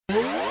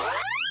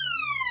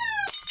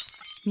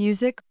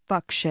Music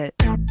fuck shit.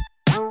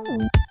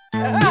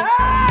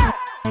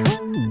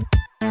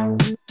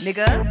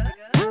 Nigga.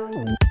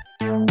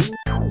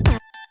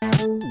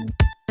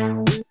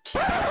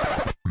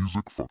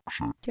 Music fuck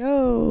shit.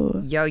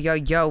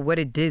 Yo. What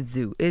it did,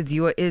 Zoo? Is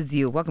you or is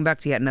you? Welcome back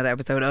to yet another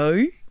episode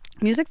of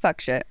Music fuck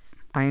shit.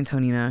 I am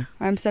Tonina.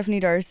 I'm Stephanie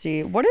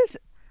Darcy. What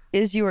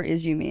is you or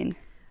is you mean?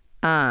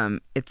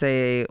 It's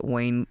a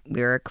Wayne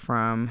lyric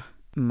from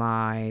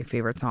my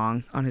favorite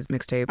song on his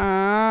mixtape,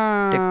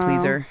 Dick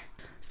Pleaser.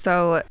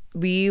 So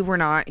we were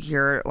not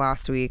here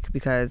last week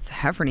because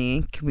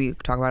Hefferney, can we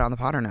talk about it on the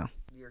pod or no?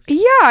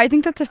 Yeah, I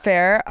think that's a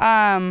fair.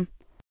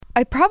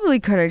 I probably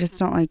could. I just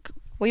don't like.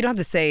 Well, you don't have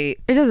to say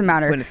It doesn't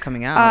matter. when it's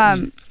coming out.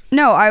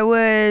 No, I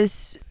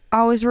was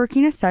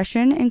working a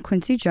session and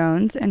Quincy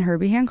Jones and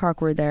Herbie Hancock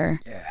were there.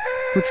 Yeah.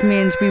 Which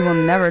means we will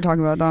never talk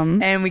about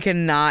them. And we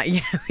can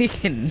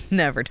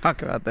never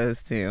talk about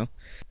those two.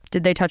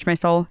 Did they touch my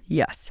soul?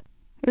 Yes.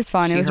 It was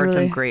fun. She It was heard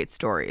really some great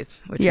stories,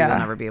 which we will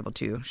never be able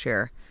to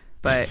share.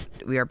 But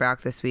we are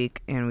back this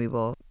week, and we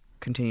will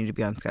continue to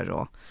be on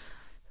schedule.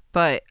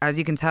 But as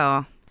you can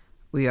tell,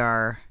 we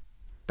are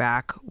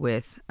back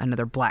with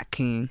another Black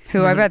King.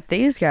 who I bet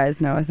these guys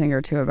know a thing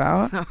or two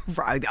about.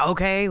 Right,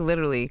 okay,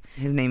 literally.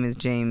 His name is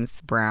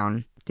James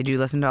Brown. Did you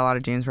listen to a lot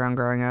of James Brown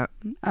growing up?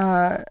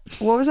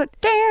 What was it?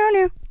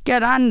 Down,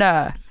 get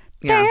under.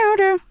 Yeah.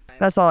 Down.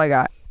 That's all I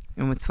got.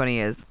 And what's funny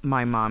is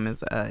my mom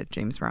is a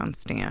James Brown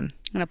stan.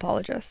 An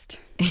apologist.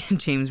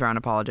 James Brown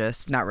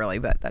apologist. Not really,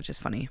 but that's just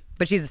funny.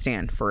 But she's a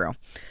stan, for real.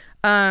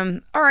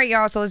 All right,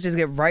 y'all, so let's just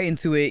get right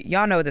into it.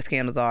 Y'all know what the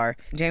scandals are.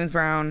 James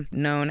Brown,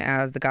 known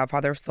as the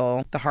Godfather of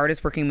Soul, the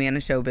hardest working man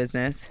in show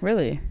business.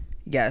 Really?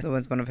 Yes, it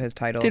was one of his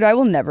titles. Dude, I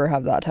will never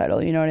have that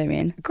title. You know what I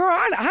mean? Girl,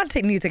 I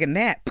need to take a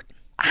nap.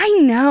 I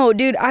know,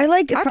 dude. I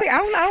like. I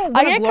don't I want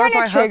to get glorify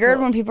kind of triggered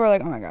hustle. when people are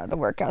like, "Oh my god, the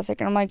work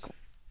ethic," and I'm like,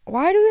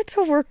 "Why do we have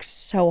to work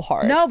so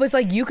hard?" No, but it's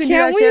like you can do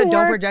Can't that we shit.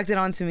 Don't work- project it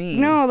onto me.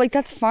 No, like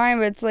that's fine,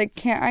 but it's like,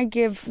 can't I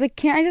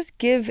just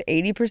give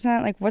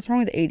 80%? Like, what's wrong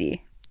with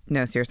 80?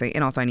 No, seriously.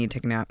 And also, I need to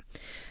take a nap.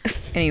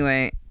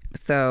 Anyway,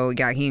 so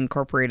yeah, he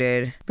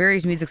incorporated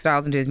various music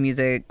styles into his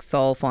music: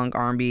 soul, funk,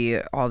 R&B,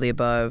 all the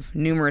above.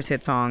 Numerous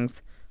hit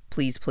songs: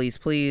 "Please, Please,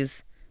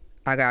 Please,"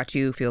 "I Got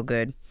You," "Feel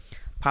Good."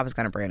 Papa's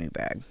got a brand new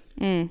bag.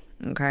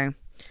 Okay,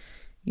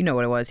 you know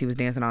what it was. He was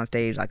dancing on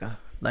stage like a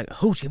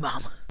hoochie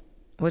mama.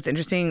 What's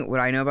interesting, what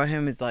I know about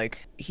him is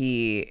like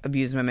he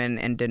abused women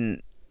and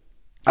didn't.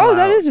 Oh,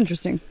 that is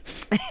interesting.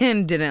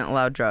 And didn't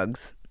allow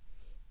drugs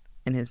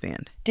in his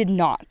band. Did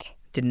not.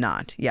 Did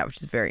not. Yeah, which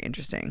is very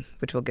interesting,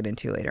 which we'll get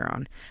into later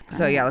on.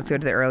 So yeah, let's go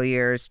to the early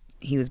years.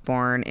 He was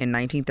born in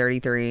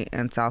 1933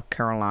 in South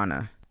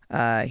Carolina.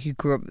 He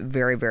grew up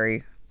very,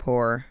 very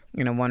poor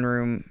in a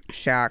one-room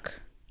shack.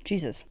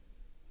 Jesus.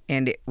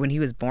 And when he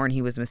was born,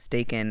 he was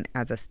mistaken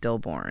as a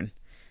stillborn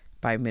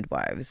by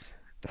midwives.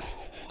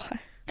 What?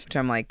 Which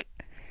I'm like,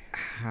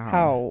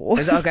 How?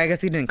 Okay, I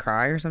guess he didn't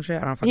cry or some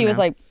shit. I don't fucking know. He was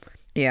like,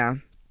 Yeah.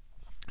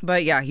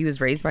 But yeah, he was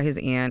raised by his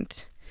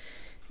aunt.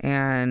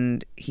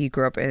 And he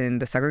grew up in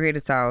the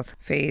segregated South,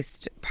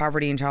 faced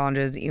poverty and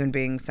challenges, even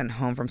being sent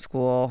home from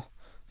school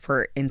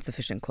for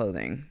insufficient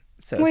clothing.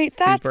 So wait,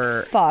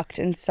 that's fucked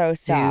and so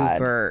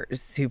sad.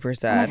 Super I'm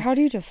sad. like, how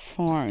do you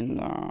define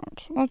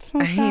that? That's so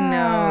sad. I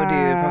know,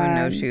 dude. Probably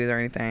no shoes or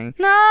anything.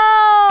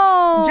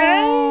 No.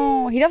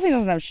 He definitely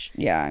doesn't have.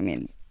 Yeah, I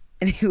mean.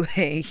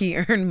 Anyway, he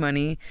earned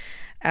money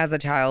as a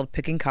child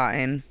picking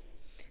cotton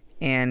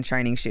and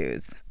shining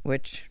shoes,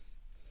 which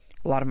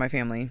a lot of my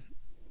family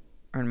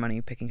earned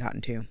money picking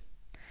cotton too.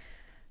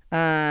 So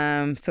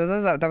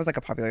that was like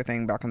a popular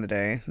thing back in the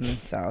day in the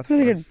South. It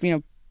was a good,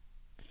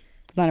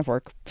 line of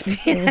work.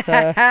 It was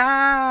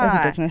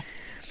a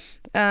business.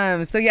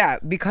 So yeah,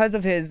 because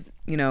of his,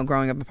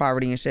 growing up in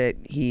poverty and shit,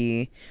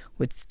 he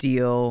would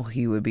steal,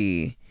 he would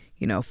be,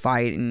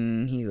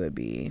 fighting, he would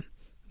be,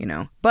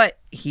 but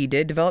he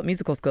did develop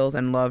musical skills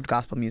and loved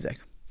gospel music.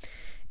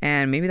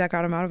 And maybe that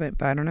got him out of it,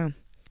 but I don't know.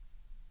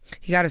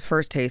 He got his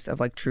first taste of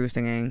like true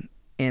singing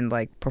and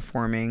like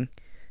performing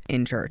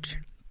in church.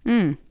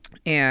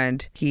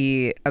 And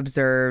he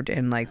observed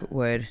and like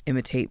would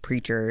imitate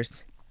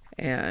preachers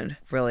and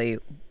really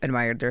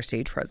admired their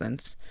stage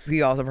presence.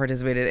 He also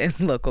participated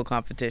in local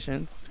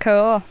competitions.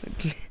 Cool.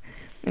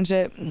 And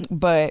shit.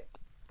 But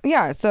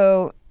yeah,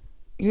 so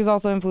he was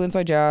also influenced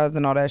by jazz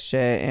and all that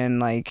shit. And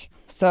like,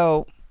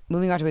 so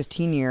moving on to his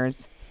teen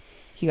years,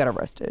 he got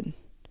arrested.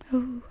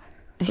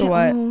 For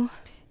what?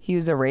 He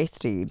was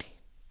arrested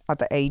at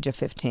the age of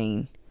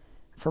 15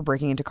 for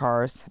breaking into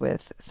cars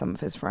with some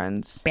of his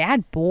friends.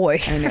 Bad boy.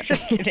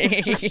 Just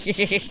kidding.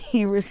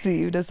 He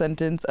received a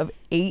sentence of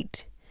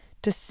 8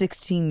 to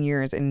 16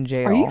 years in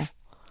jail. Are you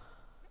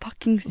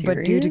fucking serious?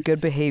 But due to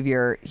good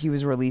behavior, he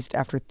was released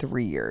after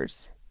 3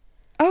 years.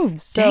 Oh,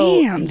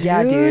 So, damn,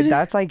 yeah, dude,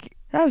 that's like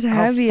That's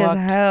heavy as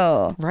fucked-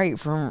 hell. right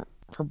for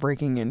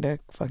breaking into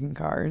fucking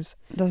cars.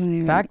 Doesn't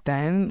even. Back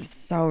then,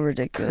 So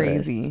ridiculous.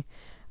 crazy.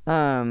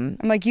 I'm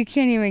like, you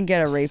can't even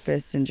get a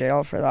rapist in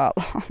jail for that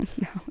long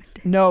nowadays.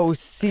 No,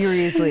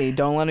 seriously,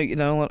 don't let it.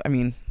 Don't let. I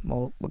mean,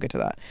 we'll get to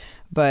that.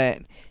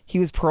 But he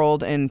was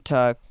paroled in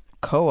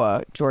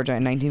Toccoa, Georgia,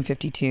 in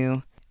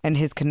 1952, and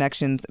his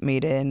connections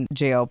made in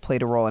jail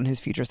played a role in his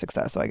future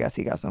success. So I guess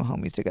he got some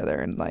homies together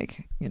and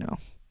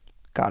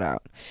got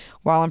out.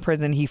 While in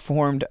prison, he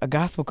formed a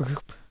gospel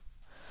group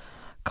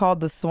called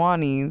the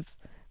Swannies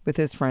with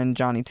his friend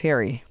Johnny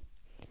Terry.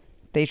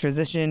 They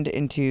transitioned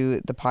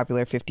into the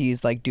popular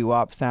 50s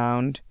doo-wop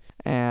sound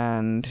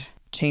and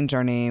changed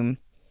our name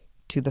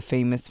to the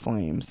Famous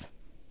Flames,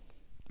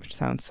 which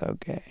sounds so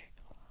gay.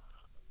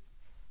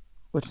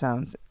 Which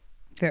sounds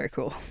Very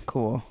cool.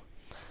 cool.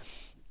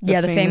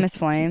 The Famous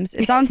Flames.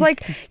 It sounds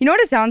like, you know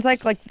what it sounds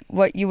like? Like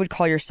what you would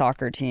call your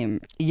soccer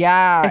team.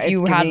 Yeah. If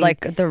you had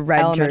the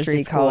red elementary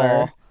jersey school.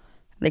 color.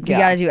 Like you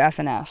gotta do F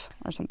and F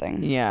or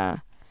something. Yeah.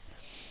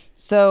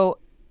 So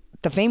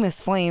the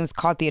Famous Flames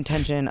caught the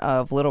attention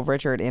of Little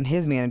Richard and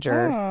his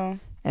manager,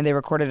 and they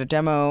recorded a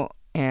demo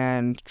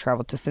and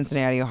traveled to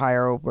Cincinnati,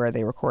 Ohio, where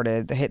they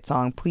recorded the hit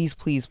song Please,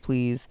 Please,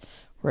 Please,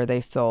 where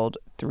they sold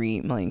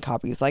 3 million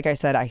copies. Like I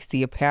said, I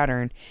see a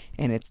pattern,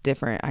 and it's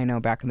different. I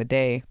know back in the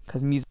day,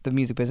 because the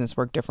music business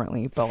worked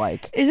differently,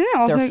 but isn't it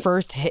also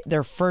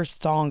their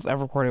first songs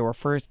ever recorded, or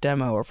first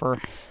demo, or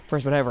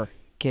first whatever,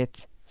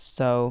 gets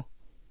so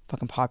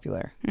fucking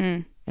popular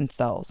and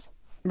sells.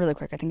 Really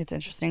quick, I think it's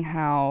interesting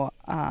how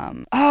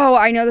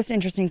I know this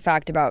interesting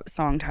fact about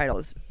song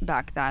titles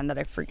back then that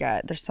I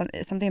forget. There's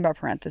something about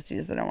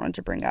parentheses that I wanted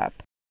to bring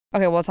up.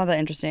 Okay, well, it's not that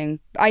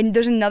interesting.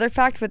 There's another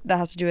fact that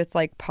has to do with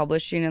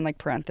publishing and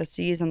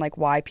parentheses and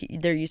why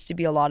there used to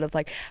be a lot of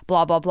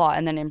blah blah blah,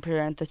 and then in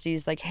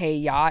parentheses hey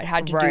ya. It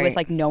had to do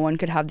with no one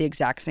could have the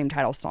exact same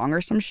title song or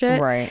some shit.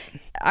 Right.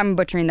 I'm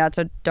butchering that,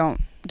 so don't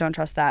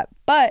trust that.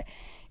 But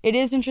it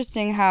is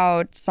interesting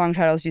how song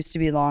titles used to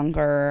be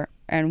longer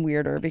and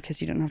weirder because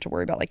you didn't have to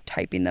worry about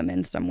typing them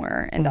in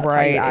somewhere, and that's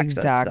how you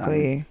access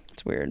them.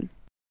 It's weird.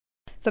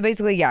 So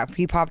basically, yeah,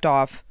 he popped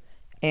off,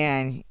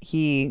 and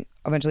he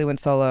eventually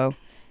went solo,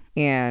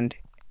 and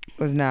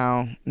was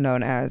now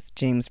known as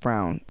James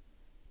Brown,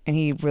 and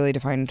he really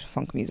defined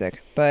funk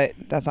music. But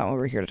that's not what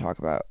we're here to talk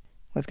about.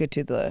 Let's get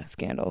to the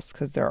scandals,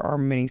 because there are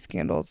many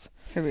scandals.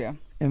 Here we go.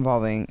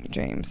 Involving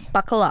James.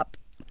 Buckle up.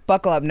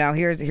 Now,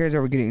 here's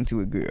where we're getting into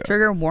it good.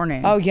 Trigger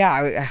warning. Oh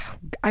yeah,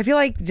 I feel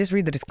like just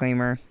read the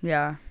disclaimer.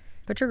 Yeah,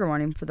 but trigger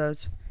warning for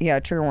those. Yeah,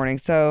 trigger warning.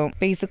 So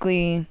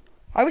basically,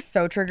 I was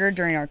so triggered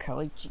during R.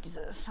 Kelly.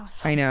 Jesus,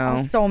 I know. I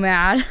was so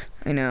mad.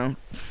 I know.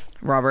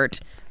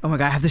 Robert. Oh my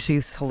god, I have to show you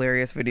this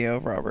hilarious video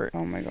of Robert.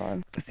 Oh my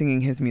god.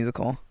 Singing his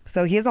musical.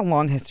 So he has a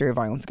long history of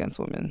violence against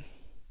women.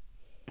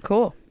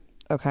 Cool.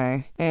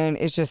 Okay. And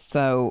it's just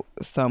so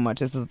much.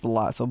 This is a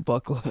lot, so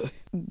buckle.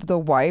 The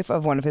wife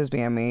of one of his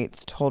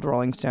bandmates told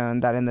Rolling Stone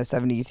that in the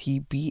 70s he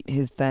beat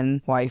his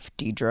then wife,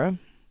 Deidre.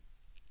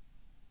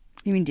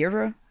 You mean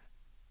Deirdre?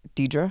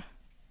 Deidre?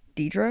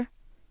 Deidre?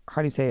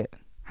 How do you say it?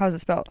 How's it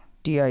spelled?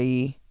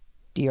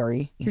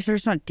 D-I-E-D-R-E. You're sure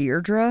it's not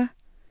Deirdre?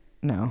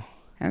 No.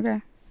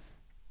 Okay.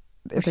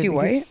 Is she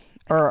white?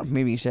 Or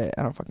maybe shit.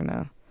 I don't fucking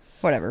know.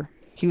 Whatever.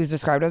 He was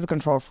described as a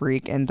control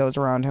freak, and those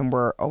around him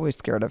were always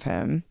scared of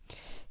him.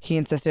 He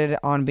insisted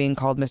on being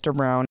called Mr.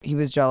 Brown. He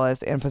was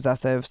jealous and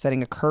possessive,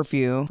 setting a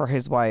curfew for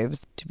his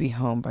wives to be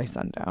home by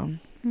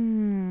sundown.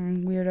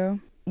 Weirdo.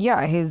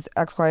 Yeah, his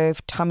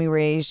ex-wife, Tommy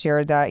Ray,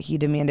 shared that he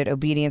demanded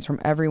obedience from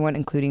everyone,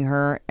 including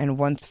her, and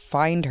once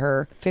fined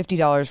her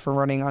 $50 for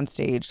running on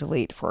stage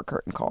late for a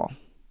curtain call.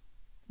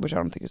 Which I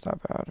don't think is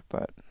that bad,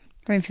 but...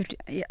 I mean, 50...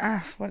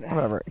 Yeah,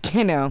 whatever.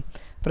 I know.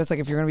 But it's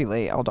if you're going to be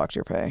late, I'll dock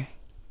your pay.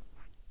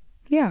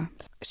 Yeah.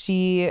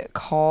 She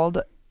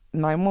called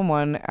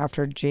 911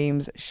 after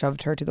James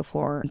shoved her to the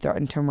floor and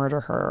threatened to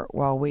murder her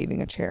while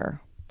waving a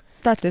chair.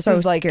 That's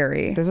so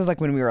scary. This is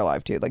when we were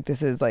alive too.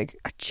 This is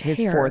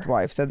his fourth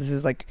wife. So this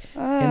is in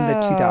the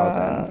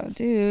 2000s.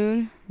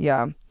 Dude.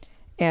 Yeah.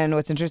 And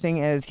what's interesting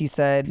is he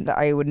said that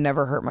I would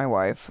never hurt my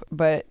wife.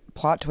 But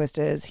plot twist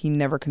is he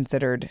never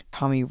considered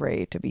Tommy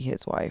Ray to be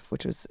his wife,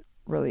 which was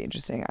really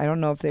interesting. I don't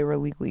know if they were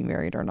legally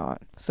married or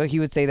not. So he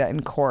would say that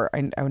in court,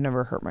 I would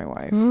never hurt my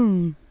wife.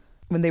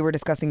 When they were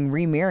discussing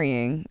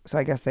remarrying, so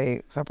I guess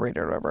they separated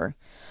or whatever,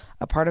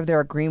 a part of their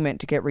agreement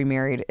to get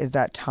remarried is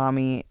that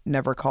Tommy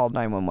never called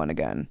 911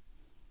 again.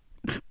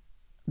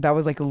 That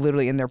was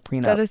literally in their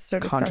prenup That is so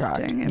contract.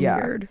 Disgusting and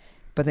weird.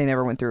 But they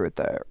never went through with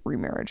the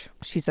remarriage.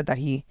 She said that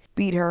he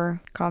beat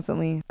her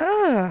constantly.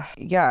 Ugh.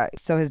 Yeah,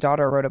 so his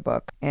daughter wrote a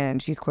book,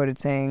 and she's quoted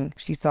saying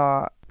she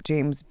saw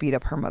James beat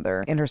up her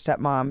mother and her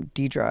stepmom,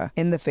 Deidre,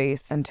 in the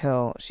face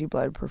until she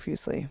bled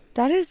profusely.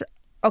 That is...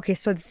 Okay,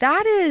 so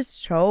that is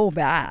so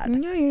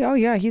bad. Yeah. Oh,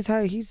 yeah.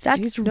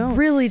 That's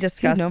really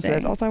disgusting. He's known for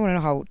this. Also, I want to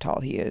know how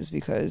tall he is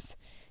because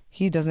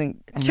he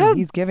doesn't.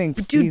 He's giving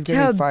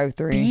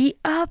 5'3". Beat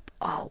up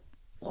a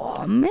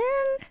woman?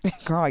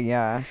 Girl,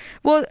 yeah.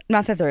 Well,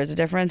 not that there is a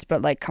difference,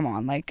 but come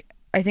on.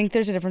 I think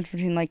there's a difference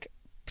between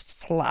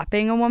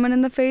slapping a woman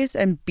in the face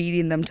and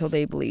beating them till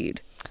they bleed.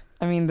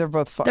 I mean, they're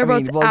both. They're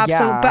both absolute.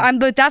 Yeah.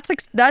 But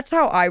that's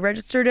how I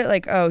registered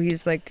it.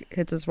 He's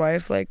hits his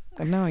wife.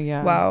 No,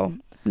 yeah. Wow.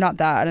 Not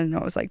that. I didn't know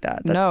it was like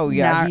that. That's No,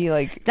 yeah, he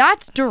like,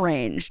 That's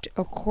deranged.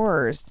 of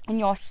course. And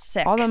you're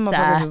sick. All them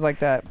motherfuckers was like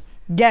that.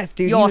 Yes,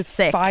 dude. He You're was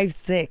sick.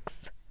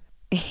 5'6".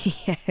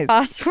 Yes.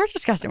 Us, we're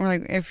disgusting. We're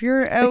like, if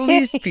you're at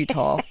least be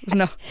tall.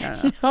 No.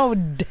 No,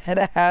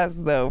 dead ass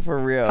though, for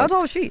real. How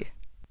tall was she?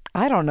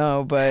 I don't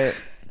know, but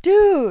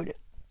Dude,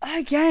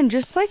 again,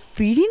 just like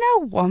beating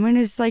a woman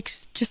is like,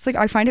 just like,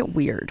 I find it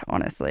weird,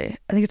 honestly.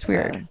 I think it's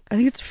weird. Yeah. I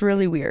think it's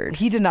really weird.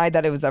 he denied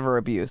that it was ever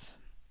abuse.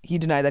 He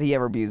denied that he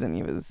ever abused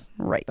any of his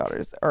Right.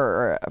 daughters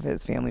or of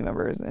his family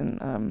members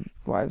and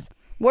wives.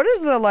 What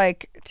is the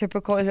like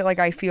typical, is it like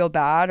I feel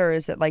bad or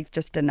is it like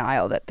just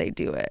denial that they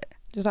do it?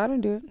 Just I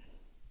didn't do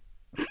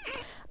it.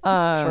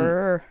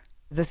 Sure.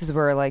 This is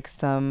where like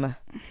some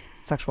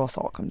sexual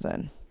assault comes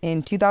in.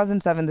 In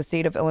 2007, the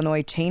state of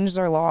Illinois changed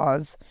their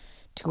laws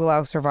to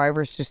allow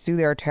survivors to sue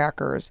their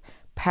attackers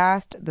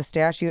past the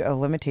statute of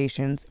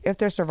limitations if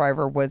their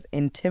survivor was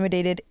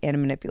intimidated and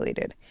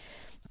manipulated.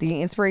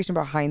 The inspiration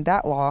behind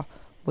that law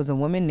was a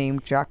woman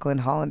named Jacqueline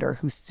Hollander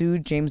who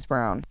sued James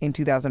Brown in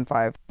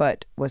 2005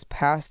 but was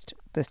past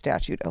the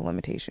statute of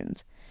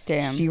limitations.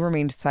 Damn. She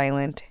remained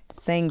silent,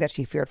 saying that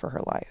she feared for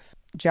her life.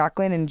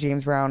 Jacqueline and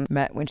James Brown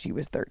met when she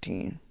was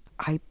 13.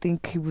 I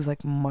think he was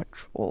like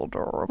much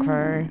older,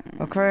 okay?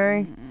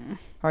 Okay?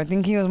 I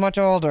think he was much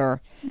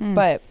older.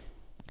 But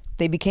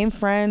they became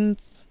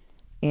friends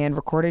and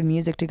recorded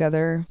music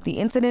together. The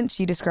incident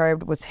she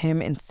described was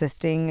him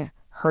insisting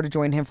her to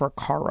join him for a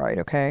car ride,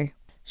 okay?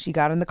 She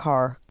got in the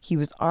car. He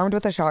was armed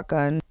with a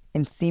shotgun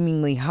and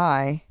seemingly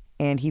high,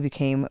 and he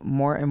became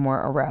more and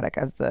more erratic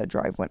as the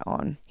drive went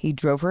on. He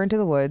drove her into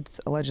the woods,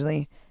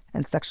 allegedly,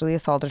 and sexually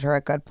assaulted her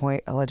at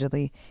gunpoint,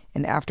 allegedly,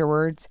 and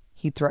afterwards,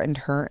 he threatened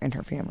her and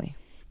her family.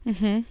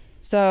 Mm-hmm.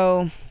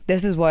 So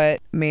this is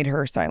what made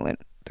her silent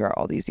throughout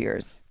all these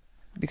years,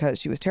 because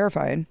she was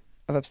terrified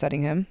of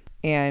upsetting him,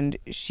 and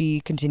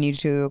she continued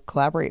to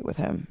collaborate with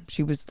him.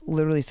 She was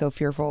literally so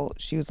fearful.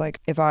 She was like,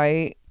 if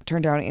I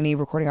turned down any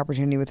recording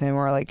opportunity with him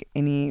or like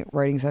any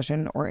writing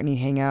session or any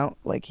hangout,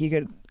 like he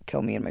could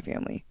kill me and my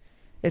family.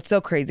 It's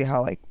so crazy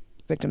how like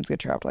victims get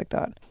trapped like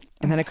that.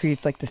 And then it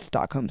creates like this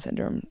Stockholm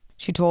syndrome.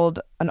 She told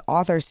an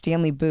author,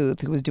 Stanley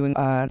Booth, who was doing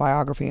a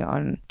biography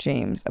on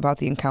James about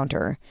the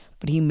encounter,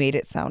 but he made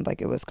it sound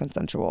like it was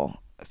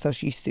consensual. So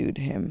she sued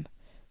him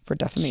for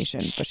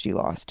defamation, but she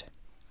lost.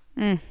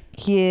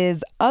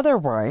 His other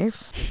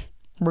wife,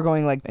 we're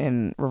going like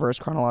in reverse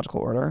chronological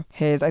order.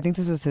 I think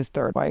this was his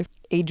third wife,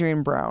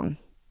 Adrienne Brown.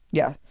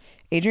 Yeah.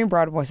 Adrienne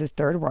Brown was his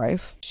third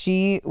wife.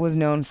 She was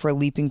known for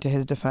leaping to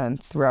his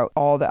defense throughout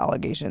all the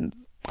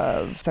allegations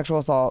of sexual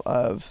assault,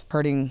 of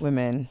hurting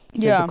women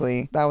physically.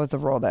 Yeah. That was the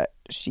role that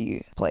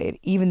she played,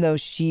 even though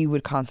she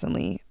would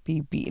constantly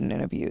be beaten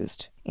and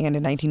abused. And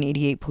in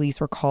 1988, police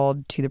were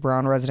called to the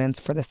Brown residence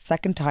for the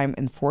second time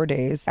in 4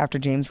 days after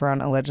James Brown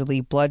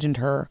allegedly bludgeoned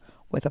her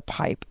with a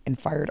pipe and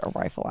fired a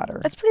rifle at her.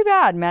 That's pretty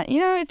bad, man. You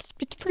know, it's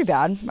pretty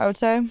bad, I would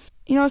say.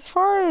 You know, as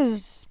far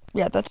as,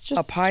 yeah, that's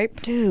just... A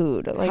pipe?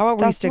 Dude. Like, how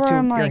about we stick to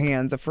your like,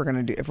 hands if we're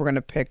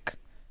gonna pick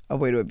a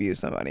way to abuse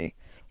somebody?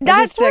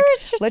 That's where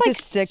it's just let's like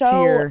just stick so, to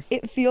your...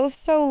 It feels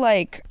so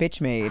like...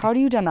 Bitch made. How do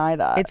you deny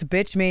that? It's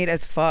bitch made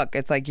as fuck.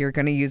 It's like you're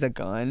gonna use a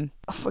gun.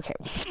 Okay.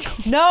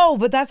 No,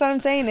 but that's what I'm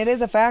saying. It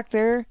is a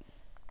factor.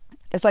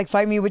 It's like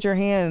fight me with your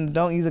hands.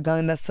 Don't use a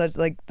gun. That's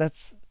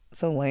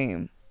so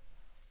lame.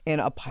 In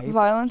a pipe.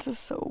 Violence is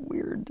so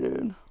weird,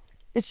 dude.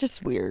 It's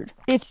just weird.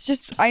 It's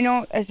just, I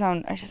know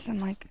I'm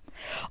like...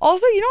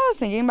 Also, you know what I was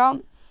thinking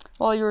about?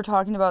 While you were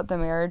talking about the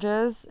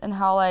marriages and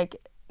how like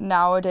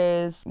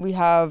nowadays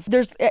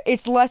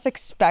it's less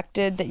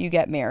expected that you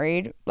get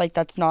married. Like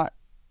that's not,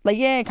 like,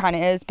 yeah, it kind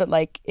of is, but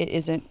like it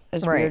isn't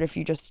as weird if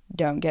you just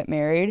don't get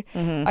married.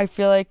 Mm-hmm. I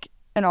feel like,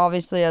 and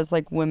obviously as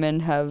like women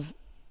have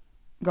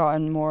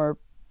gotten more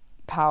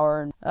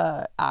power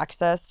and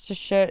access to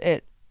shit,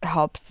 it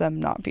helps them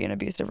not be in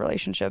abusive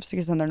relatigists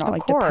because then they're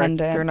not dependent.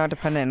 They're not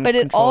dependent. But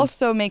it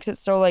also makes it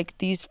so like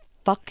these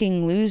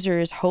fucking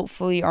losers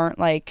hopefully aren't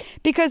like,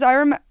 because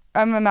I'm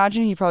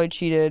imagining he probably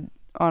cheated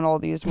on all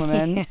these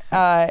women.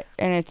 And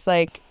it's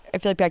like, I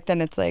feel like back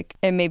then it's like,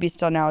 and maybe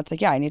still now it's like,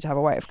 yeah, I need to have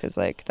a wife because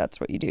like that's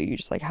what you do. You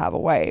just like have a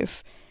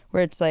wife.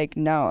 Where it's like,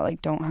 no,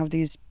 like don't have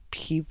these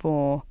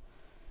people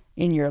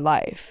in your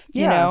life.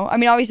 You know? I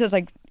mean, obviously it's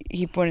like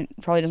he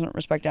probably doesn't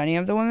respect any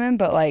of the women,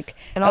 but like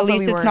and at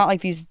least it's not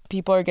like these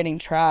people are getting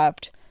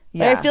trapped.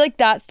 Yeah. Like, I feel like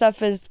that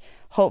stuff is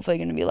hopefully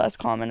going to be less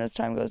common as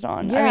time goes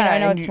on. Yeah, I mean, I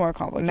know it's more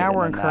complicated. Now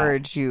we're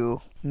encouraged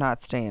you not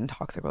stay in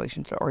toxic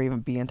relationships or even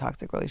be in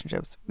toxic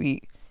relationships.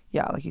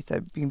 Like you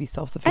said, you can be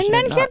self-sufficient.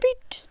 And men can't be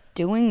just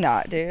doing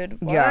that,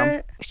 dude. What?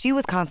 Yeah. She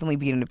was constantly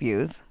beaten and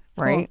abused,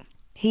 right? Cool.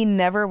 He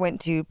never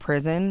went to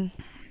prison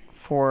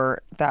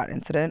for that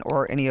incident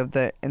or any of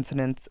the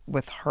incidents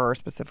with her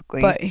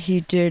specifically. But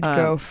he did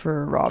go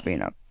for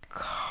robbing a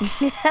car.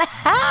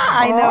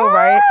 I know,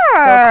 right? The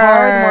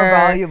car is more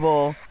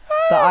valuable.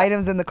 The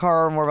items in the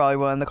car are more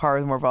valuable, and the car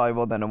is more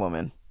valuable than a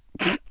woman.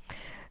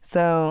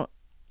 So,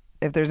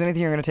 if there's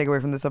anything you're going to take away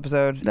from this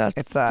episode,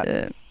 it's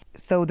that.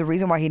 So the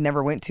reason why he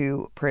never went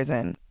to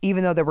prison,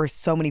 even though there were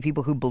so many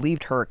people who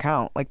believed her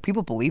account, like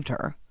people believed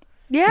her.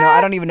 Yeah. No,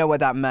 I don't even know what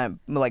that meant.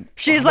 Like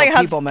She's what like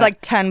has people meant. like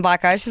 10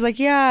 black eyes. She's like,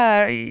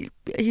 yeah,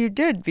 you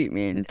did beat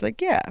me. And it's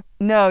like, yeah.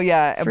 No,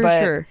 yeah, For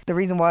but sure. the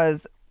reason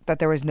was that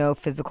there was no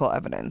physical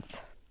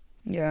evidence.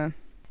 Yeah.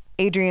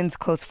 Adrian's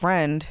close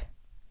friend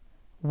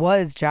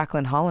was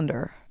Jacqueline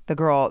Hollander, the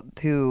girl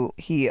who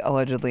he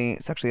allegedly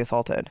sexually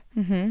assaulted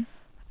and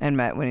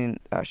met when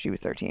she was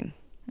 13.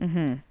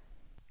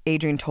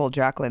 Adrian told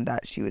Jacqueline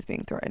that she was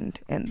being threatened,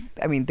 and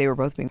I mean they were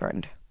both being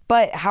threatened.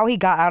 But how he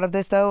got out of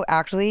this though,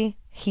 actually,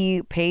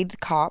 he paid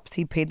cops,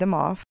 he paid them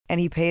off, and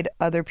he paid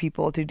other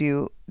people to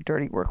do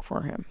dirty work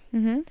for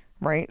him.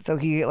 Right? So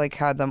he like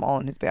had them all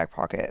in his back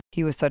pocket.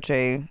 He was such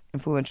a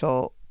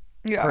influential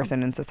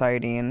person in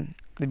society and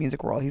the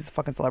music world. He's a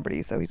fucking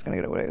celebrity, so he's gonna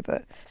get away with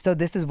it. So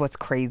this is what's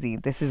crazy.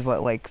 This is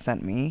what like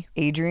sent me.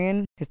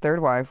 Adrian, his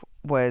third wife,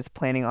 was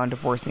planning on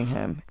divorcing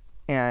him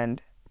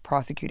and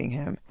prosecuting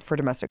him for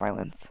domestic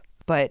violence.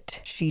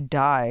 But she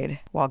died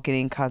while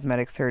getting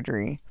cosmetic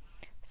surgery,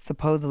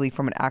 supposedly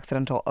from an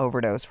accidental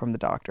overdose from the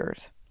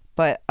doctors.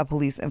 But a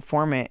police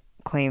informant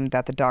claimed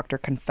that the doctor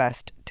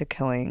confessed to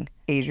killing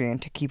Adrian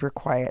to keep her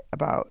quiet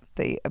about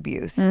the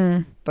abuse.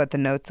 But the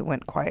notes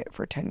went quiet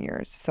for 10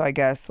 years. So I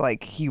guess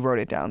like he wrote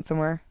it down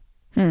somewhere.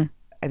 I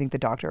think the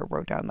doctor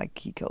wrote down like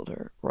he killed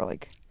her or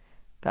like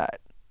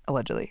that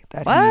allegedly.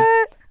 That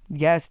What?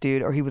 Yes,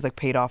 dude. Or he was like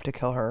paid off to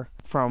kill her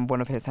from one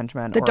of his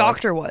henchmen. The or,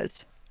 doctor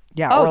was.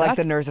 Yeah, Oh, or like the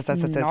that's nurse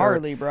assistant.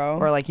 gnarly, bro.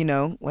 Or like, you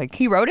know, like...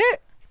 He wrote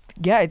it?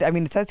 Yeah, I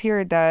mean, it says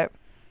here that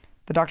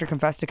the doctor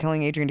confessed to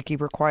killing Adrian to keep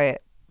her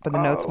quiet, but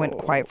the notes went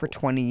quiet for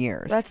 20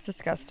 years. That's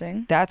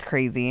disgusting. That's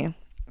crazy.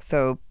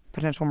 So,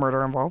 potential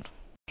murder involved.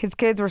 His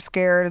kids were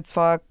scared as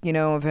fuck, you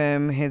know, of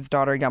him. His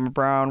daughter, Yama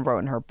Brown, wrote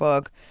in her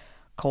book,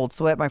 Cold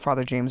Sweat, My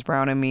Father James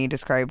Brown and Me,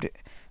 described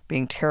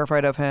being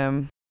terrified of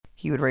him.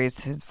 He would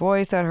raise his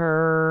voice at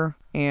her,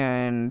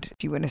 and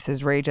she witnessed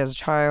his rage as a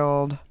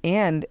child,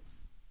 and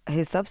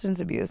his substance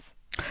abuse.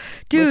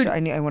 Dude, which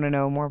I want to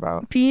know more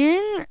about.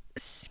 being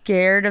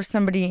scared of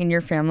somebody in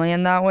your family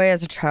in that way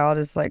as a child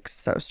is like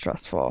so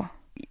stressful.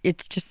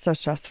 It's just so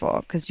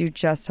stressful because you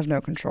just have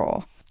no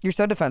control. You're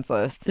so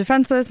defenseless.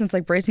 Defenseless, and it's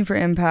like bracing for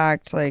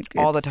impact, like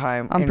All the it's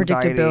time.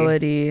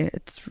 unpredictability.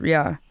 It's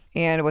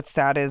And what's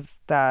sad is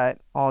that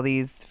all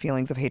these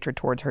feelings of hatred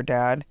towards her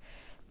dad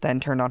then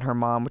turned on her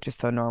mom, which is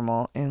so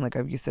normal in like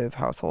abusive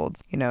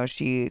households. You know,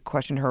 she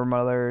questioned her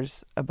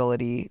mother's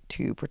ability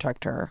to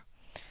protect her.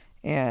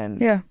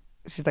 And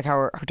she's like,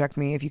 how protect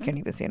me if you can't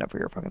even stand up for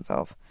your fucking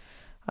self?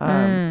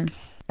 And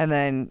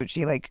then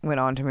she like went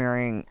on to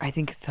marrying, I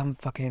think, some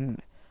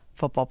fucking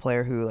football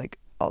player who like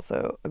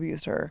also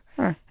abused her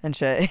and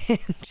shit.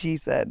 She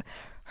said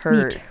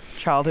her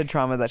childhood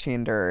trauma that she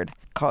endured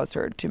caused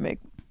her to make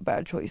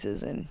bad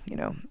choices in, you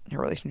know, her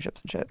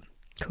relationships and shit.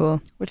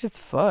 Cool. Which is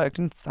fucked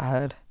and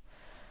sad.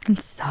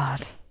 It's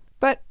sad.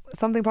 But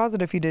something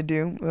positive he did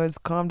do was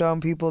calm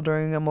down people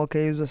during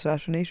MLK's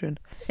assassination.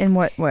 In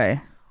what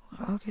way?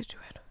 I'll get to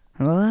it.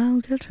 Well, I'll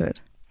get to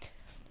it.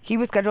 He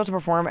was scheduled to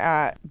perform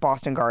at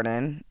Boston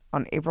Garden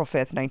on April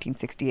 5th,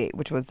 1968,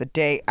 which was the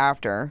day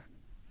after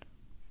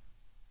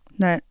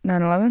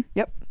 9/11?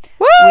 Yep.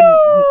 Woo!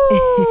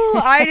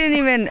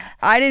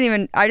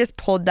 I just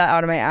pulled that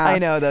out of my ass. I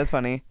know, that's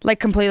funny. Like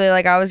completely,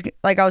 like I was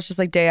just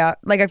like day out.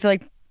 Like I feel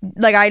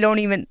like I don't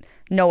even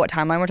know what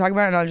timeline we're talking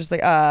about, and I was just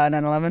like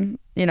 9/11,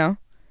 you know?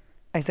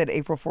 I said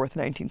April 4th,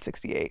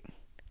 1968.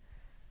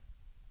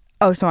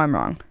 Oh, so I'm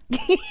wrong.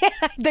 Yeah,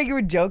 I thought you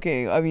were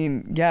joking. I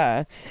mean,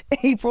 yeah.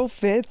 April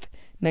 5th,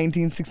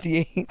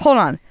 1968. Hold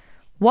on.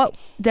 What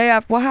day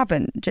after? What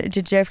happened? Did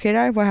JFK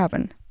die? What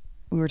happened?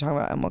 We were talking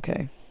about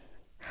MLK.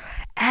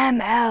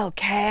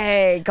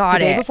 MLK. Got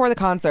The it. day before the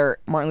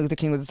concert, Martin Luther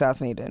King was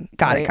assassinated.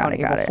 Got it. On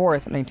April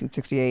 4th,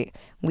 1968,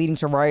 leading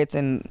to riots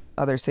in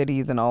other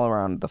cities and all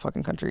around the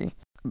fucking country.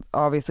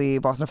 Obviously,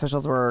 Boston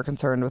officials were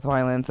concerned with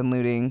violence and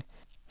looting.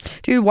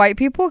 Dude, white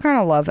people kind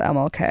of love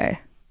MLK.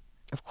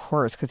 Of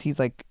course, because he's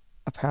like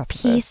a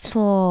pacifist.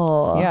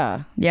 Peaceful.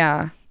 Yeah.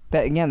 Yeah.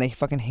 That again, they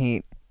fucking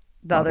hate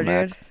The other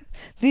Malcolm dude? X.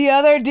 The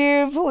other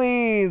dude,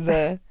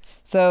 please.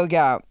 So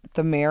yeah,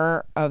 the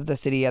mayor of the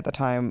city at the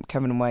time,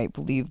 Kevin White,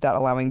 believed that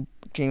allowing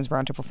James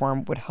Brown to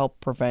perform would help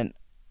prevent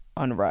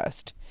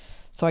unrest.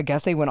 So I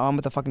guess they went on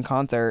with the fucking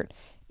concert,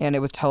 and it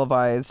was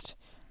televised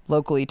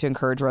locally to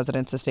encourage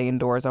residents to stay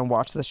indoors and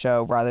watch the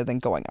show rather than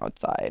going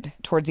outside.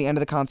 Towards the end of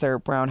the concert,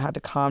 Brown had to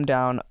calm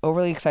down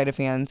overly excited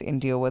fans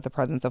and deal with the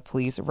presence of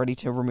police ready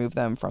to remove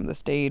them from the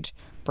stage.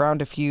 Brown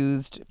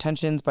diffused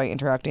tensions by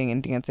interacting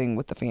and dancing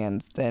with the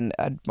fans, then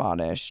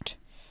admonished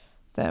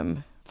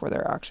them for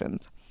their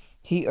actions.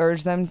 He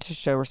urged them to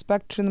show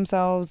respect to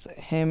themselves,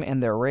 him,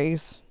 and their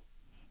race.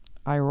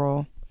 Eye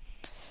roll.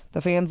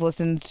 The fans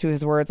listened to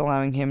his words,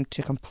 allowing him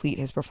to complete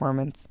his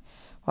performance.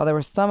 While there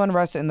was some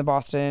unrest in the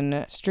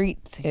Boston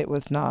streets, it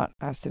was not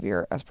as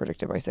severe as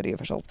predicted by city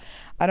officials.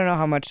 I don't know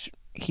how much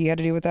he had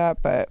to do with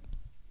that, but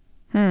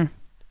you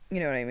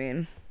know what I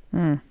mean.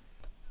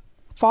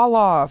 Fall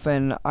off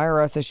and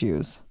IRS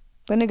issues.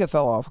 The nigga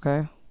fell off,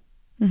 okay?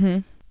 Mm-hmm.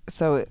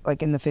 So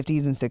like in the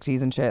 50s and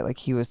 60s and shit, like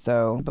he was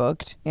so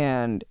booked,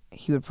 and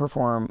he would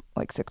perform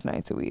like 6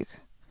 nights a week.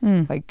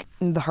 Like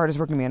the hardest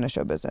working man in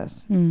show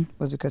business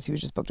was because he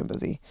was just booked and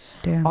busy.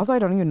 Damn. Also, I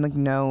don't even like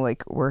know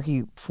like where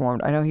he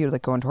performed. I know he would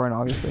like go on tour and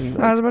obviously like,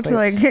 I was about to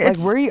like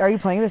where are you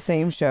playing the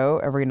same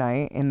show every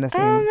night in the I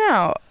same? don't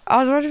know. I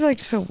was about to be like,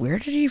 so where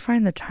did he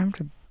find the time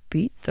to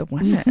beat the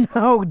women?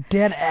 No,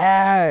 dead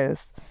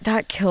ass.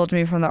 That killed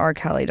me from the R.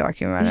 Kelly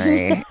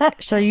documentary.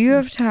 So you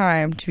have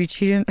time to be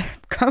cheating?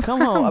 Come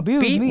home,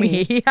 abuse beat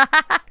me.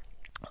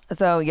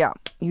 So yeah,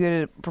 he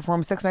would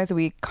perform 6 nights a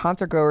week.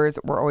 Concert goers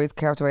were always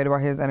captivated by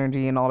his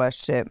energy and all that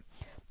shit.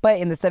 But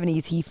in the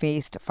 70s, he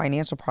faced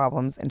financial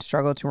problems and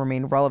struggled to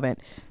remain relevant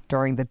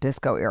during the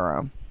disco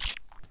era.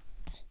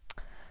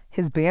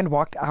 His band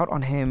walked out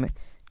on him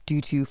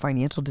due to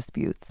financial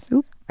disputes.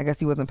 Oop. I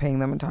guess he wasn't paying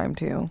them in time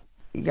too.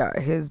 Yeah,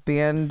 his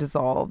band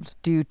dissolved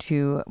due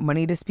to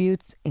money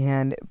disputes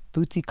and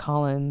Bootsy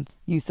Collins'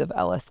 use of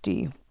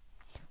LSD.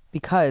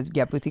 Because,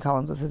 yeah, Bootsy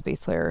Collins was his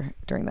bass player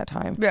during that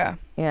time. Yeah.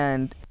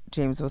 And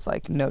James was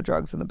like, no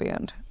drugs in the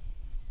band.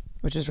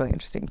 Which is really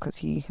interesting because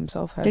he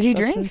himself had Did he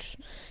drink?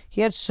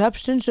 He had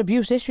substance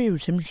abuse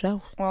issues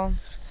himself. Well,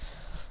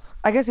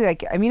 I guess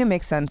like, I mean, it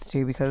makes sense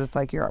too because it's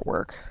like you're at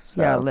work. So.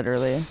 yeah,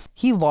 literally.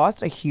 He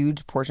lost a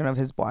huge portion of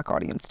his black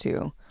audience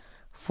too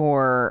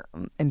for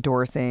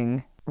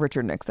endorsing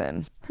Richard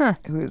Nixon,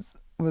 who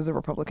was a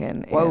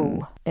Republican.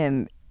 Whoa.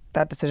 And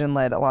that decision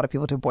led a lot of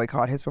people to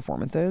boycott his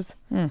performances.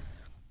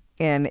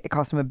 And it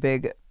cost him a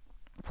big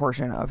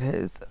portion of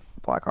his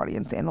black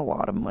audience and a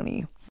lot of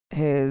money.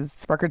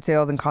 His record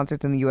sales and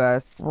concerts in the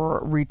U.S.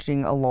 were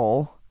reaching a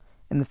lull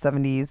in the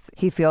 70s.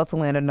 He failed to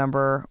land a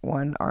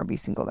 #1 R&B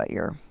single that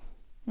year.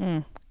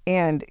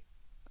 And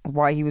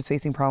why he was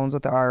facing problems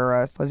with the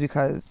IRS was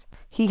because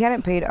he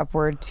hadn't paid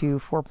upward to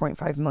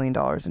 $4.5 million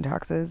in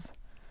taxes.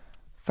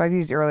 5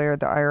 years earlier,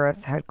 the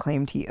IRS had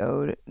claimed he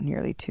owed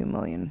nearly $2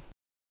 million.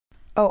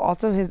 Oh,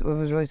 also what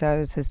was really sad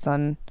is his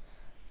son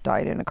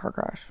died in a car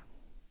crash.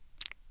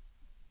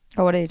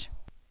 Oh, what age?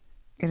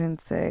 It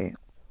didn't say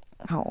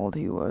how old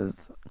he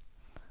was,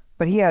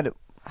 but he had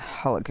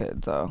hella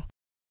kids though.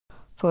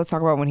 So let's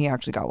talk about when he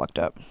actually got locked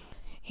up.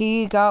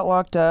 He got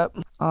locked up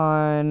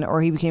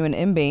he became an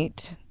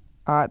inmate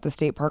at the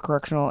State Park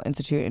Correctional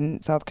Institute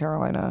in South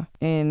Carolina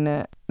in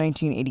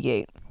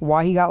 1988.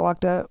 Why he got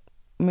locked up,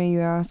 may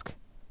you ask?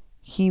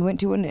 He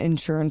went to an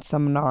insurance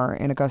seminar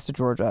in Augusta,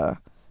 Georgia,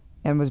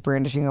 and was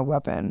brandishing a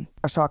weapon,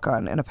 a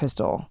shotgun, and a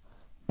pistol,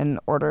 and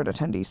ordered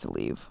attendees to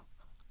leave.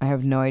 I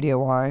have no idea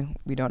why.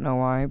 We don't know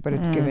why, but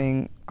it's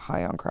giving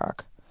high on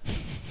crack.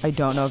 I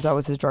don't know if that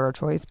was his drug of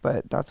choice,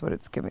 but that's what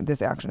it's giving.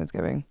 This action is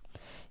giving.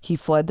 He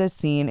fled the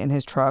scene in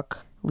his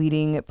truck,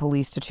 leading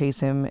police to chase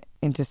him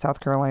into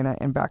South Carolina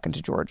and back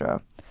into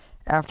Georgia.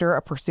 After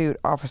a pursuit,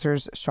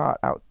 officers shot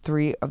out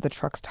 3 of the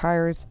truck's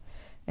tires,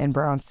 and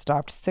Brown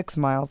stopped 6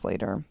 miles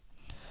later.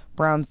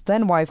 Brown's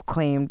then wife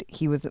claimed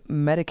he was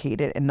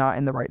medicated and not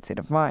in the right state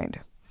of mind.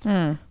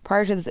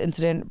 Prior to this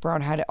incident, Brown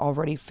had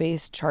already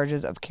faced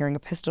charges of carrying a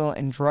pistol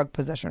and drug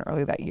possession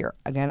early that year.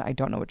 Again, I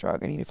don't know what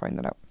drug. I need to find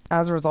that out.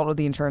 As a result of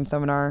the insurance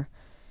seminar,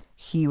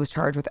 he was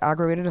charged with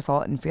aggravated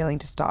assault and failing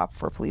to stop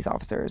for police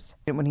officers.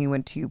 And when he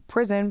went to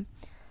prison,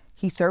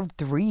 he served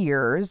 3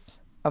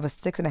 years of a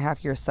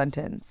 6.5-year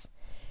sentence.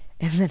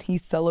 And then he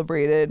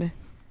celebrated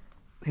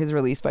his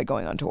release by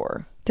going on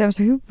tour. Damn,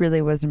 so he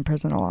really was in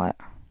prison a lot.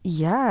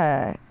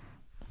 Yeah.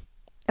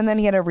 And then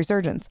he had a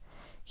resurgence.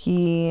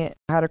 He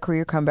had a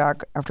career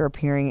comeback after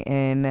appearing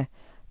in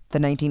the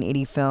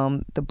 1980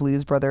 film The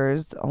Blues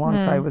Brothers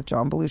alongside with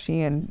John Belushi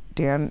and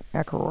Dan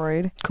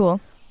Aykroyd. Cool.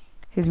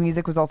 His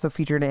music was also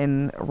featured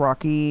in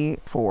Rocky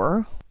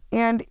IV,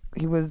 and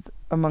he was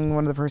among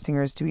one of the first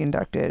singers to be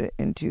inducted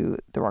into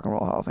the Rock and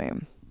Roll Hall of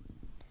Fame.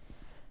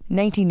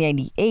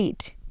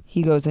 1998,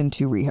 he goes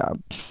into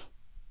rehab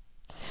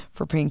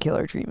for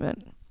painkiller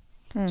treatment.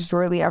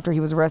 Shortly after, he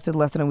was arrested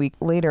less than a week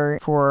later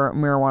for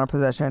marijuana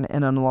possession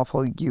and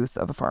unlawful use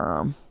of a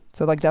firearm.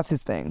 So, like, that's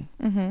his thing.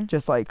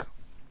 Just like,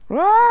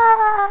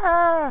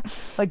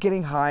 like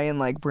getting high and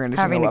like brandishing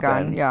Having a a weapon.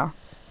 gun, yeah.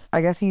 I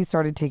guess he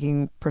started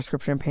taking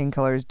prescription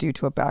painkillers due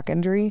to a back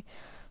injury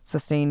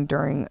sustained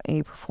during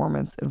a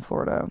performance in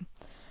Florida.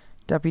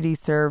 Deputies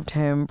served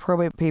him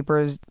probate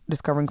papers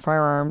discovering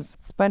firearms,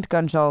 spent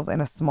gun shells,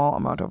 and a small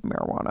amount of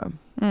marijuana.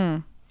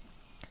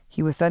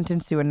 He was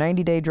sentenced to a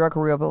 90-day drug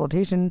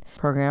rehabilitation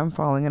program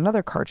following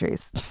another car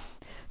chase.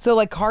 So,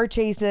 like, car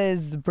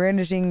chases,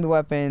 brandishing the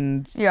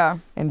weapons, Yeah.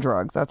 and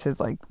drugs. That's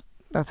his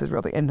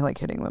real thing. And, like,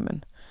 hitting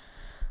women.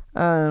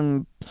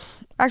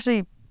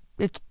 Actually,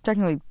 it's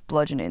technically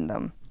bludgeoning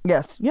them.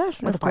 Yes,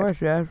 With a of pipe.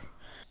 course, yes.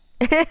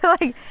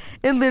 Like,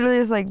 it literally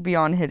is like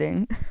beyond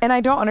hitting. And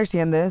I don't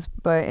understand this,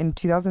 but in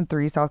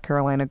 2003, South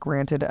Carolina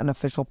granted an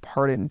official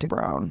pardon to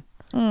Brown.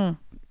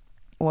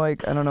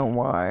 Like, I don't know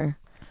why.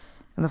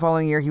 And the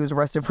following year, he was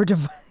arrested for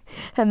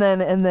and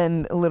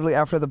then literally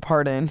after the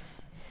pardon,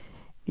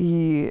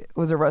 he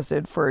was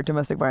arrested for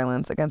domestic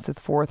violence against his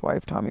 4th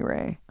wife, Tommy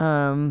Ray.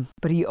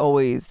 But he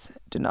always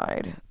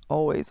denied.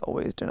 Always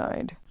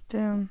denied.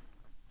 Damn.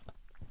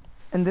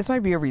 And this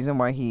might be a reason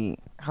why he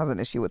has an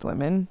issue with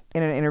women.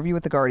 In an interview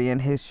with The Guardian,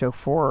 his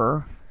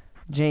chauffeur,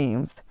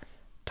 James,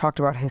 talks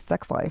about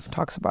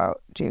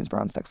James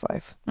Brown's sex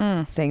life,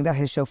 saying that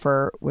his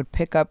chauffeur would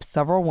pick up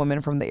several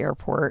women from the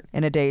airport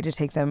in a day to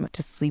take them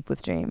to sleep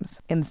with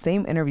James. In the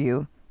same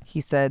interview, he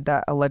said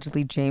that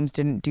allegedly James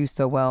didn't do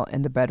so well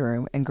in the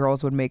bedroom and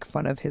girls would make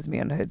fun of his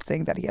manhood,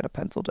 saying that he had a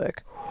pencil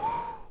dick.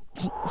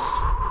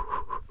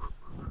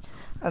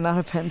 Not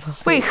a pencil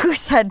dick. Wait, who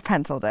said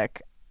pencil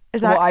dick?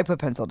 Is that? Well, I put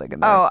pencil dick in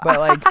there. Oh. But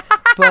like,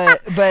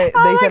 but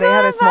they said he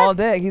had a small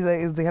dick. He's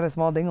like, he had a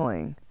small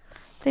dingling.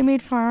 They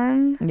made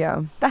fun?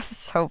 Yeah. That's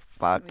so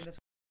fucked.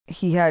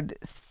 He had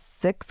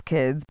 6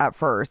 kids. At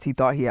first, he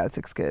thought he had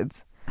 6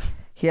 kids.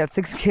 He had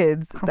 6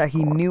 kids that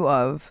he knew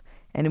of.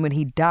 And when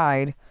he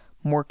died,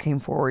 more came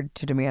forward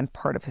to demand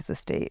part of his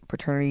estate.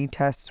 Paternity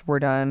tests were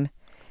done.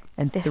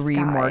 And This 3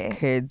 guy. more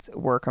kids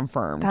were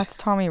confirmed. That's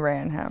Tommy Ray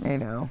and him. I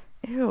know.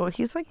 Ew,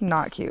 he's like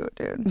not cute,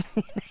 dude.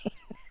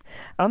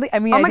 I don't think, I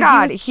mean, Oh I my think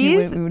god, he was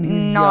cute he's when he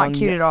was not young.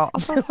 cute at all.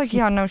 Also, it's like,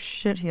 yeah, no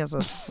shit, he has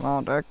a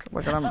small dick.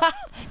 Look at him.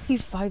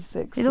 He's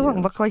 5'6". He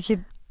doesn't look like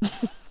he'd,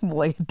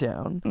 Lay it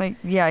down. like,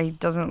 yeah, he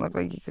doesn't look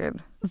like he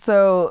could.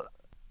 So,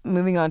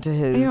 moving on to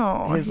his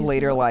Ew,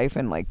 later life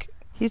and like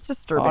He's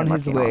disturbing on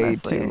his looking, way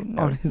honestly. to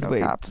No, on his no way.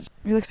 cap.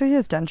 He looks like he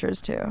has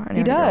dentures too. I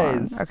He didn't even go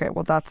does. on. Okay,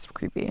 well that's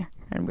creepy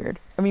and weird.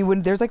 I mean,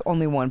 when there's like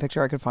only one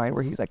picture I could find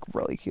where he's like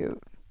really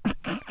cute,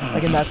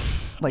 like, and that's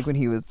like when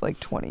he was like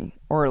 20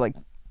 or like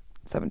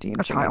 17.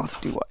 A so now child.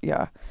 do what?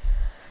 Yeah.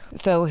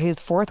 So his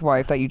 4th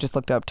wife that you just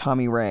looked up,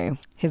 Tommy Ray,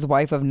 his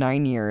wife of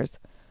 9 years,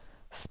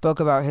 spoke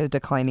about his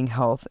declining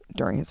health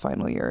during his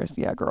final years.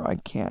 Yeah, girl, I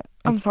can't.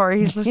 I'm sorry,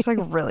 he's just like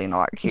really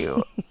not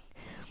cute.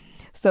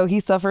 So he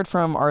suffered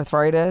from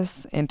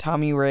arthritis, and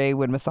Tommy Ray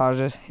would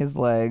massage his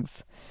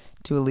legs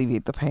to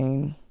alleviate the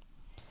pain.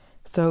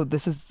 So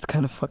this is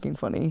kind of fucking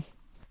funny.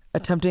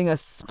 Attempting a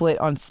split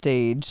on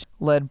stage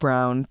led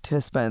Brown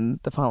to spend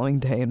the following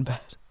day in bed.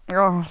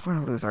 Oh, what a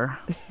loser.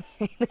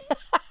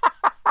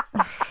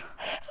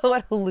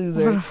 What a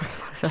loser. What a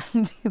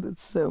fucking loser. Dude,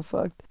 that's so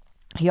fucked.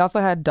 He also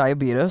had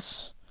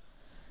diabetes,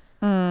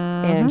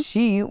 and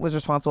she was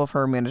responsible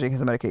for managing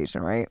his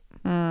medication, right?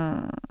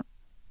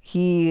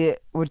 He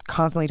would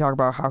constantly talk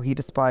about how he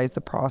despised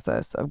the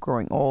process of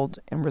growing old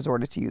and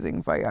resorted to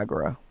using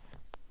Viagra.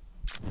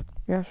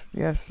 Yes,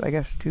 I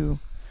guess to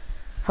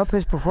help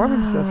his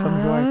performance of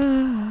some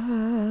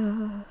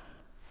sort.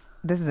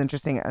 This is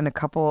interesting. And a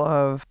couple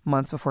of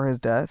months before his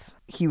death,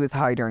 he was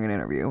high during an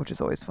interview, which is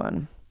always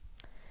fun.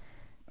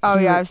 Oh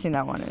He yeah, would- I've seen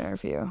that one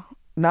interview.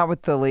 Not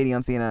with the lady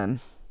on CNN.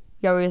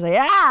 Yeah, where he's like,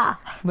 yeah,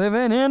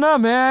 Living in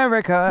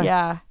America.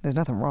 yeah. There's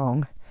nothing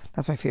wrong.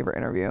 That's my favorite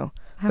interview.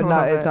 I But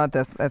love it's it. not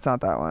this. It's not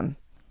that one.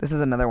 This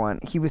is another one.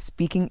 He was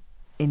speaking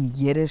in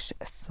Yiddish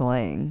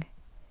slang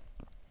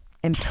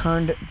and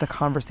turned the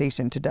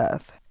conversation to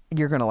death.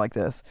 You're going to like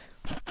this.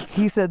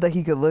 He said that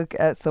he could look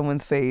at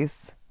someone's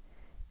face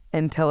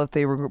and tell if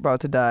they were about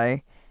to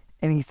die.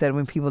 And he said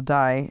when people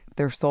die,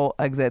 their soul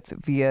exits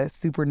via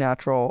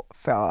supernatural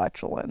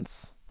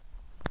flatulence.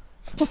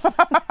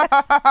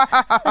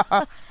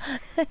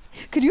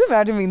 Could you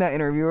imagine being that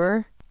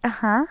interviewer?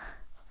 Uh-huh.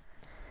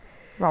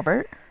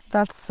 Robert?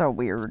 That's so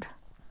weird.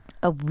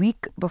 A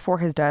week before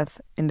his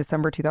death in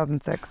December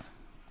 2006,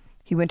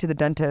 he went to the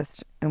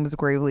dentist and was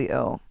gravely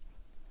ill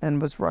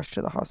and was rushed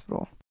to the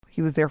hospital.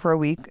 He was there for a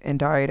week and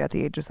died at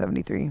the age of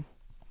 73.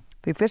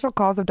 The official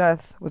cause of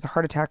death was a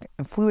heart attack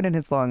and fluid in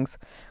his lungs,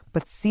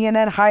 but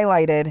CNN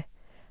highlighted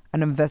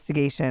an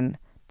investigation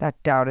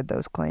that doubted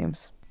those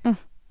claims.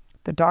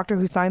 The doctor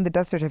who signed the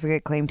death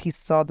certificate claimed he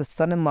saw the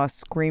son-in-law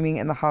screaming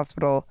in the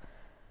hospital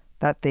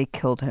that they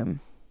killed him.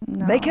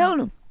 No. They killed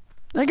him.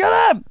 They killed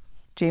him.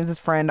 James's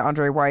friend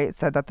Andre White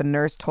said that the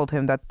nurse told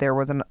him that there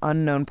was an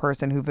unknown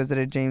person who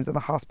visited James in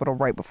the hospital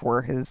right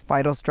before his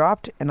vitals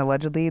dropped, and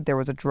allegedly there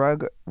was a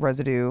drug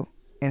residue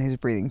in his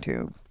breathing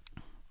tube.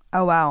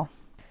 Oh, wow.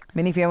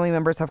 Many family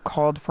members have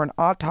called for an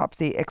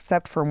autopsy,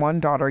 except for one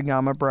daughter,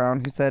 Yama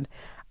Brown, who said,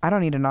 "I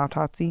don't need an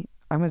autopsy.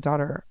 I'm his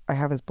daughter. I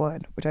have his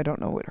blood," which I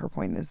don't know what her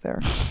point is there.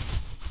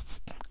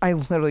 I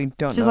literally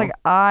don't know. She's like,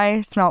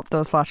 I smelt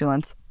those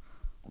flatulence.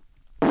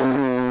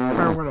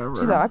 Or whatever.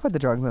 She's like, I put the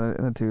drugs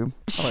in the tube.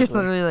 She's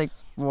literally like,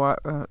 what?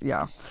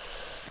 Yeah.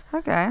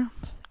 Okay.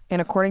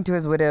 And according to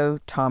his widow,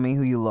 Tommy,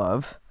 who you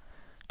love,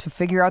 to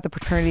figure out the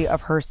paternity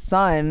of her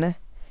son,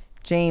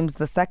 James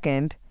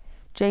II,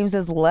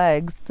 James's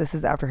legs, this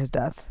is after his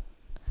death,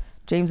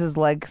 James's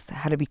legs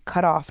had to be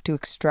cut off to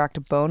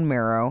extract bone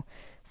marrow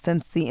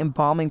since the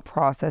embalming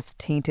process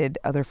tainted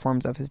other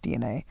forms of his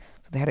DNA.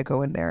 So they had to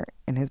go in there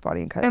in his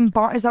body and cut.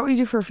 Is that what you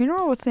do for a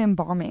funeral? What's the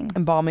embalming?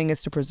 Embalming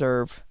is to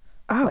preserve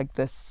like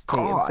this state.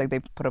 God. It's like they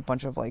put a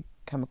bunch of like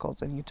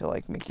chemicals in you to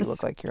like make you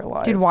look like you're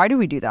alive. Dude, why do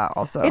we do that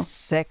also? It's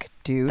sick,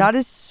 dude. That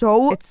is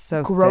so, It's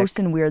so gross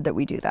sick. and weird that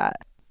we do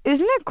that.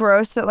 Isn't it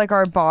gross that like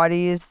our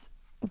bodies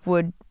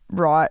would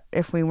rot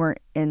if we weren't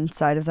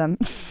inside of them?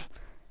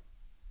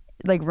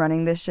 Like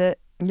running this shit?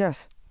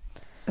 Yes.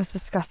 It's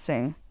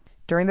disgusting.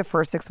 During the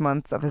first 6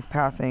 months of his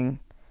passing,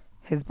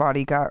 his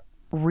body got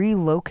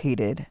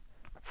relocated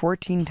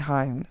 14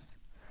 times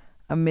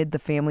amid the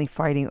family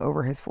fighting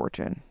over his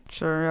fortune.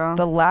 Sure, yeah.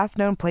 The last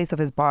known place of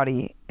his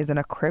body is in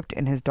a crypt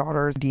in his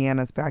daughter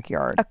Deanna's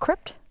backyard. A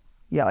crypt?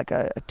 Yeah, like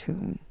a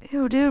tomb.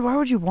 Ew, dude, why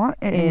would you want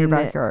it in your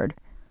backyard?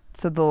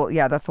 So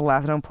that's the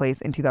last known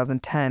place. In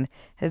 2010,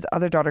 his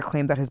other daughter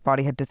claimed that his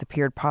body had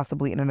disappeared,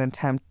 possibly in an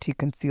attempt to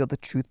conceal the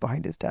truth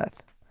behind his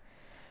death.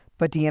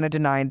 But Deanna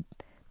denied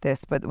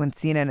this, but when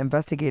CNN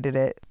investigated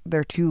it,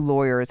 their two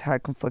lawyers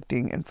had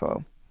conflicting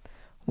info.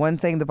 One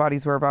saying the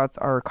body's whereabouts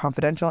are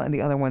confidential, and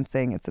the other one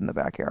saying it's in the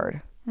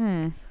backyard.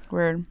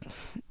 Weird.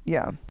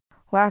 Yeah.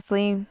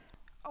 Lastly,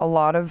 a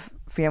lot of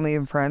family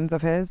and friends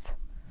of his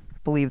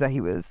believe that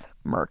he was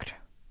murked,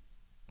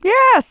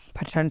 Yes!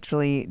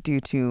 potentially due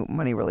to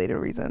money-related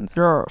reasons.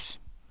 Yes.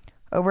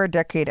 Over a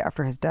decade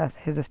after his death,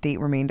 his estate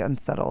remained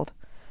unsettled.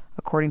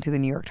 According to the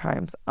New York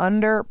Times,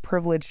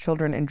 underprivileged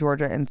children in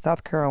Georgia and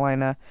South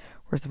Carolina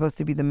were supposed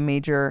to be the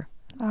major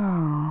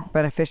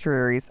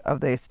beneficiaries of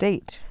the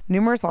estate.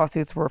 Numerous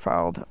lawsuits were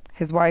filed.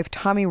 His wife,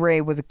 Tommy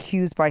Ray, was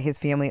accused by his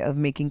family of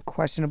making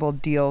questionable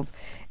deals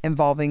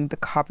involving the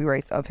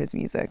copyrights of his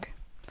music.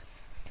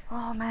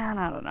 Oh, man,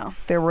 I don't know.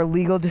 There were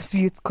legal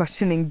disputes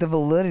questioning the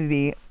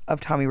validity of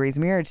Tommy Ray's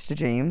marriage to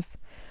James.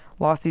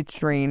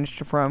 Lawsuits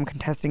ranged from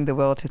contesting the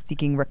will to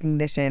seeking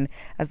recognition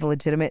as the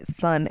legitimate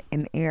son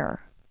and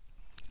heir.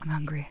 I'm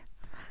hungry.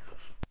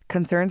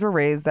 Concerns were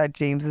raised that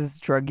James's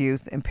drug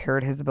use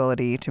impaired his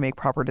ability to make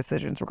proper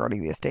decisions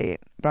regarding the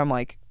estate. But I'm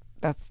like,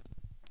 that's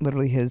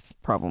literally his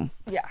problem.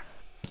 Yeah.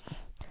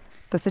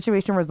 The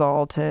situation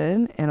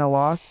resulted in a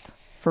loss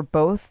for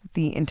both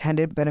the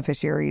intended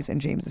beneficiaries and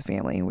James's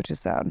family, which is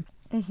sad.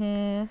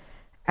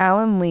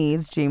 Alan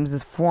Leeds,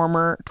 James's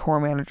former tour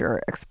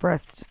manager,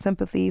 expressed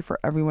sympathy for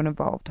everyone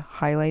involved,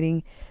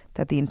 highlighting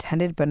that the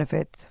intended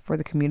benefits for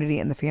the community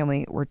and the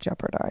family were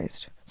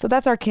jeopardized. So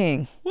that's our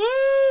king.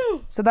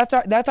 Woo! So that's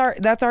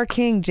our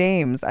king,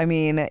 James. I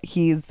mean,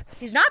 he's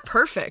not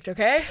perfect,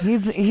 okay?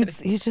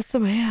 he's just a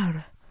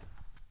man.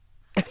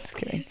 I'm just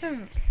kidding. He's just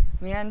a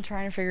man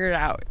trying to figure it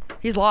out.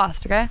 He's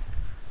lost, okay?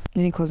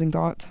 Any closing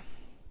thoughts?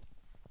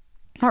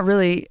 Not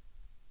really.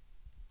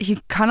 He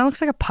kind of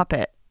looks like a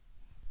puppet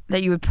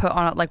that you would put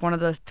on, like one of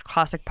the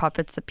classic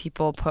puppets that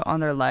people put on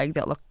their leg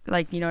that look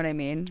like, you know what I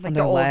mean? Like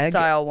the old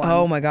style ones.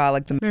 Oh my God,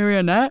 like the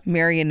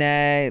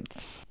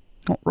marionettes.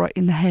 Oh, right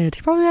in the head.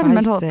 He probably had a 5'6".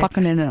 mental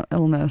fucking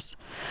illness.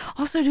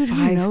 Also, dude,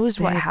 who 5'6". knows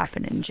what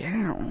happened in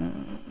jail?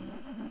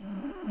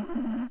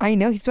 I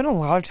know, he spent a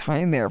lot of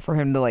time there for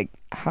him to like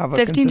have a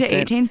 15 to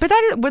consistent...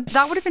 18. But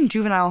that would have been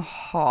juvenile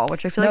hall,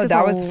 which I feel like is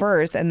that was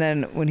first, and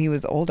then when he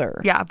was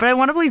older. Yeah, but I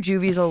want to believe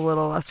juvie's a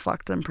little less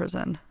fucked than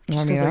prison.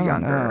 I mean, I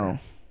don't know.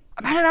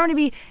 Imagine having to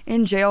be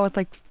in jail with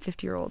like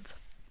 50-year-olds.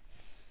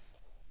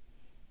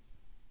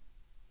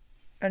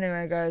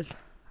 Anyway, guys,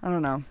 I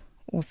don't know.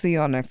 We'll see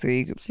y'all next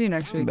week. See you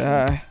next week.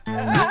 Bye.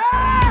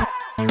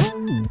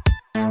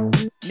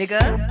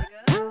 Nigga.